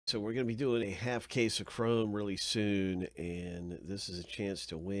So we're going to be doing a half case of Chrome really soon, and this is a chance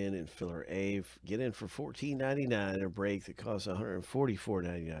to win in filler A. Get in for $14.99 in a break that costs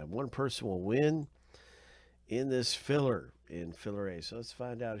 $144.99. One person will win in this filler in filler A. So let's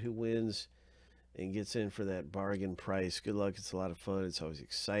find out who wins and gets in for that bargain price. Good luck. It's a lot of fun. It's always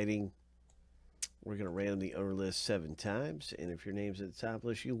exciting. We're going to random the owner list 7 times, and if your name's at the top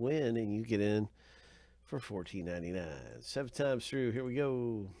list, you win and you get in for $14.99. 7 times through. Here we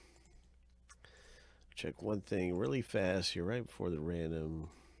go. Check one thing really fast here right before the random.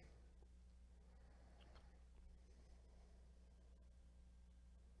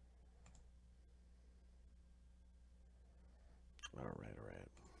 All right.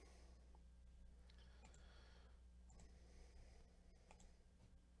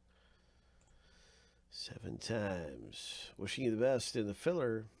 7 times. Wishing you the best in the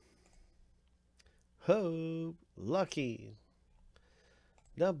filler. Hope. Lucky.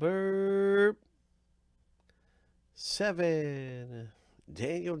 Number 7.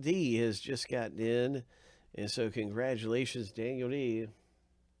 Daniel D has just gotten in. And so congratulations, Daniel D.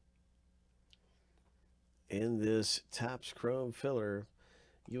 In this Topps Chrome filler.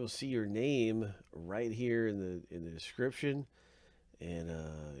 You will see your name right here in the description. And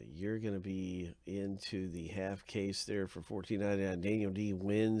you're going to be into the half case there for $14.99. Daniel D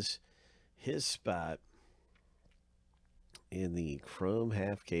wins his spot in the Chrome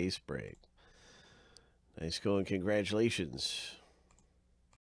half case break. Nice going. Congratulations.